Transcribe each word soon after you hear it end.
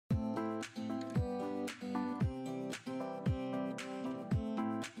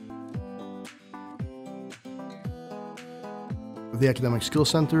The Academic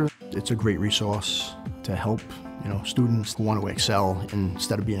Skills Center, it's a great resource to help, students who want to excel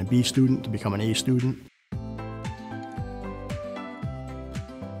instead of being a B student to become an A student.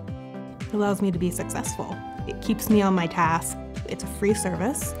 It allows me to be successful. It keeps me on my task. It's a free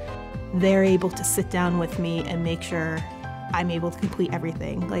service. They're able to sit down with me and make sure I'm able to complete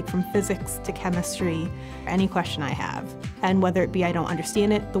everything, like from physics to chemistry, any question I have. And whether it be I don't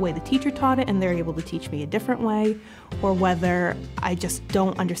understand it the way the teacher taught it and they're able to teach me a different way, or whether I just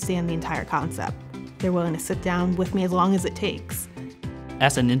don't understand the entire concept. They're willing to sit down with me as long as it takes.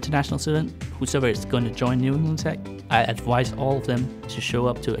 As an international student, whoever is going to join New England Tech, I advise all of them to show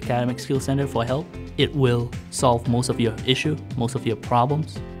up to Academic Skills Center for help. It will solve most of your issues, most of your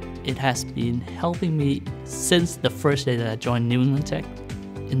problems. It has been helping me since the first day that I joined New England Tech.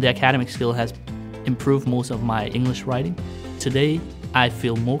 And the academic skill has improved most of my English writing. Today, I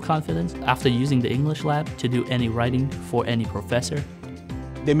feel more confident after using the English lab to do any writing for any professor.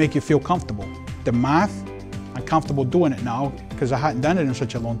 They make you feel comfortable. The math, I'm comfortable doing it now because I hadn't done it in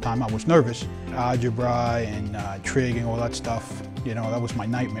such a long time. I was nervous. Algebra and trig and all that stuff, that was my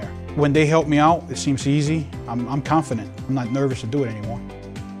nightmare. When they help me out, it seems easy. I'm confident. I'm not nervous to do it anymore.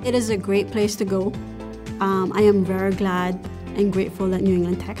 It is a great place to go. I am very glad and grateful that New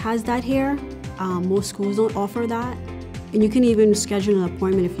England Tech has that here. Most schools don't offer that. And you can even schedule an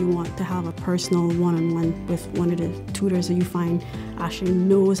appointment if you want to have a personal one-on-one with one of the tutors that you find actually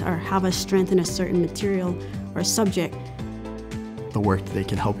knows or have a strength in a certain material or subject. The work that they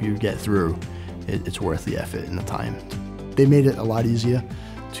can help you get through, it's worth the effort and the time. They made it a lot easier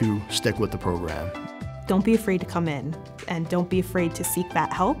to stick with the program. Don't be afraid to come in, and don't be afraid to seek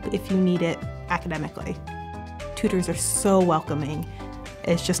that help if you need it academically. Tutors are so welcoming.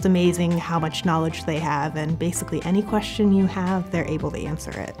 It's just amazing how much knowledge they have, and basically any question you have, they're able to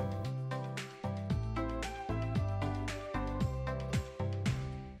answer it.